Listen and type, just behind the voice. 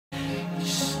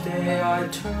day I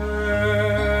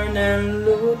turn and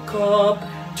look up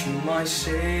to my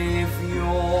Savior,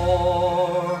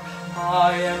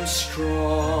 I am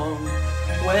strong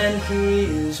when He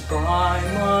is by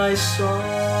my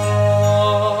side.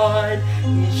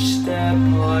 Each step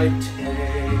I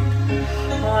take,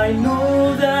 I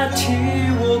know that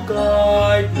He will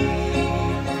guide me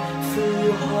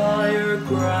through higher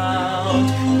ground.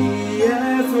 He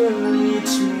ever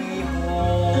leads me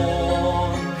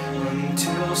on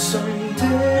until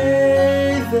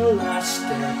someday the last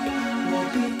step will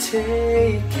be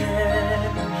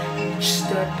taken. Each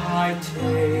step I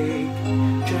take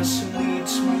just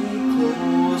leads me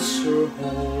closer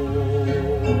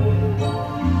home.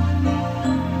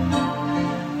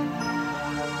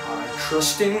 I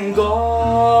trust in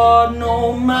God no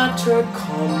matter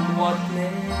come what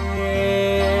may,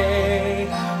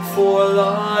 for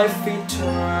life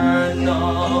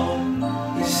eternal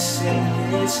is in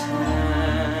His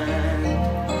hand.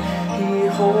 He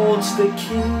holds the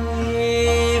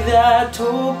key that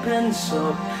opens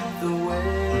up the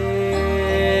way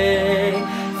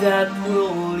that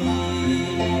will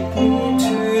lead me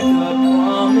to the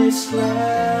promised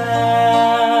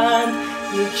land.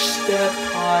 Each step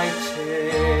I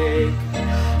take,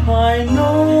 I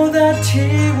know that He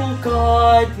will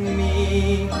guide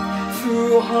me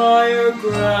through higher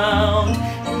ground.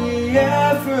 He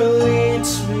ever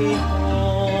leads me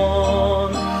on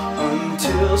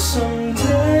until some